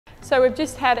So we've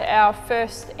just had our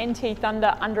first NT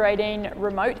Thunder Under-18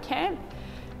 remote camp,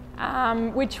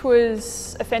 which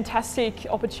was a fantastic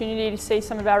opportunity to see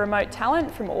some of our remote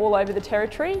talent from all over the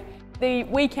territory. The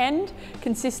weekend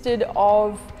consisted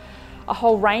of a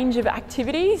whole range of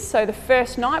activities. So the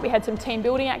first night we had some team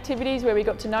building activities where we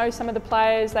got to know some of the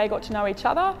players, they got to know each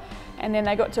other, and then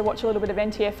they got to watch a little bit of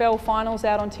NTFL finals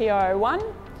out on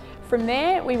TIO1. From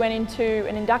there we went into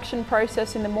an induction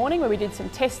process in the morning where we did some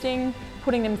testing,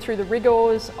 putting them through the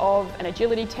rigours of an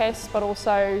agility test, but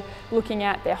also looking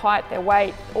at their height, their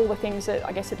weight, all the things that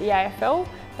I guess at the AFL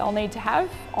they'll need to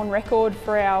have on record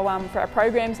for our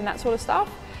programs and that sort of stuff.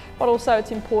 But also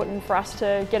it's important for us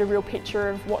to get a real picture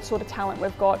of what sort of talent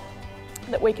we've got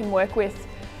that we can work with.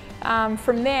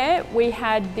 From there, we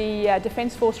had the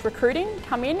Defence Force recruiting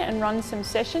come in and run some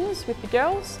sessions with the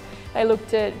girls. They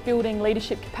looked at building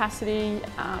leadership capacity,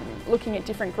 looking at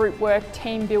different group work,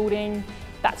 team building,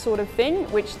 that sort of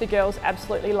thing, which the girls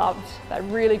absolutely loved. They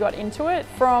really got into it.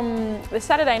 From the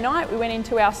Saturday night, we went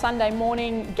into our Sunday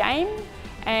morning game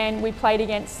and we played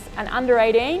against an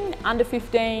under-18,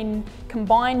 under-15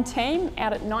 combined team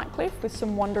out at Nightcliff with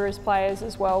some Wanderers players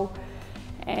as well.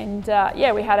 And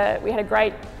yeah, we had a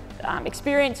great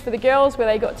experience for the girls where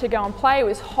they got to go and play. It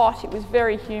was hot, it was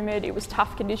very humid, it was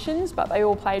tough conditions, but they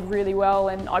all played really well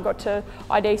and I got to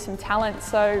ID some talent.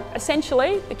 So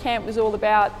essentially, the camp was all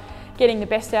about getting the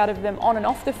best out of them on and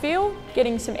off the field,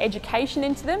 getting some education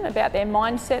into them about their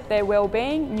mindset, their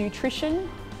well-being, nutrition,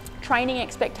 training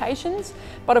expectations,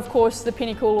 but of course the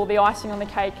pinnacle or the icing on the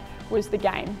cake was the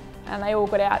game. And they all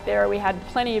got out there. We had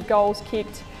plenty of goals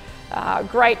kicked,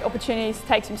 great opportunities to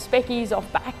take some speckies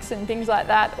off backs and things like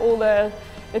that. All the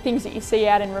things that you see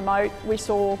out in remote, we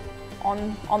saw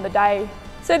on the day.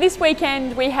 So this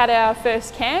weekend we had our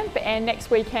first camp, and next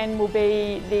weekend will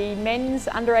be the men's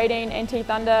under-18 NT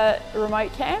Thunder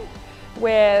remote camp,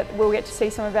 where we'll get to see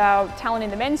some of our talent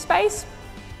in the men's space.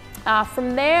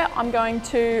 From there, I'm going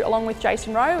to, along with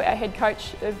Jason Rowe, our head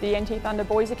coach of the NT Thunder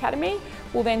Boys Academy,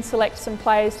 we'll then select some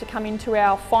players to come into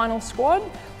our final squad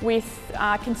with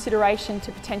consideration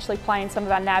to potentially play in some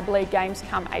of our NAB League games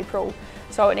come April.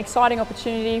 So an exciting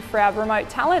opportunity for our remote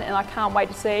talent, and I can't wait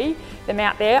to see them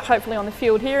out there, hopefully on the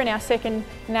field here in our second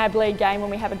NAB League game when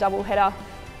we have a double header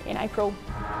in April.